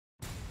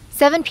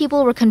7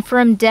 people were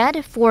confirmed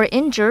dead, 4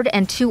 injured,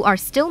 and 2 are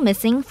still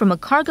missing from a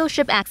cargo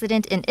ship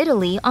accident in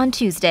Italy on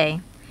Tuesday.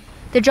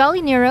 The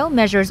Jolly Nero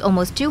measures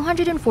almost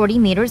 240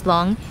 meters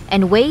long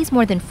and weighs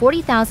more than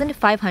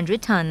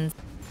 40,500 tons.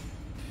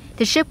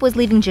 The ship was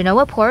leaving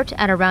Genoa port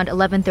at around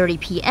 11:30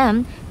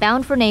 p.m.,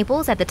 bound for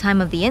Naples at the time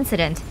of the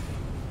incident.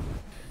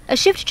 A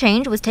shift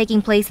change was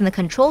taking place in the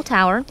control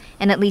tower,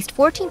 and at least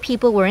 14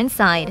 people were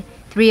inside,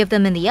 3 of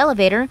them in the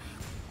elevator,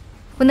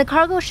 when the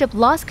cargo ship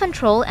lost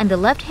control and the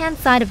left-hand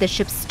side of the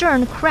ship's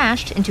stern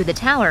crashed into the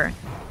tower.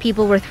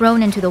 People were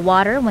thrown into the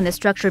water when the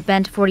structure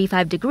bent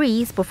 45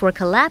 degrees before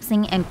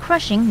collapsing and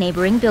crushing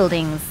neighboring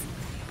buildings.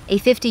 A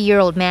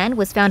 50-year-old man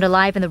was found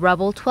alive in the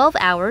rubble 12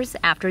 hours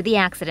after the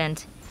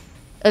accident.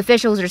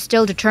 Officials are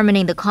still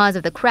determining the cause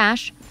of the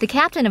crash. The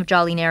captain of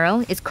Jolly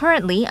Nero is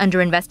currently under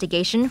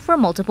investigation for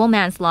multiple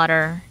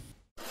manslaughter.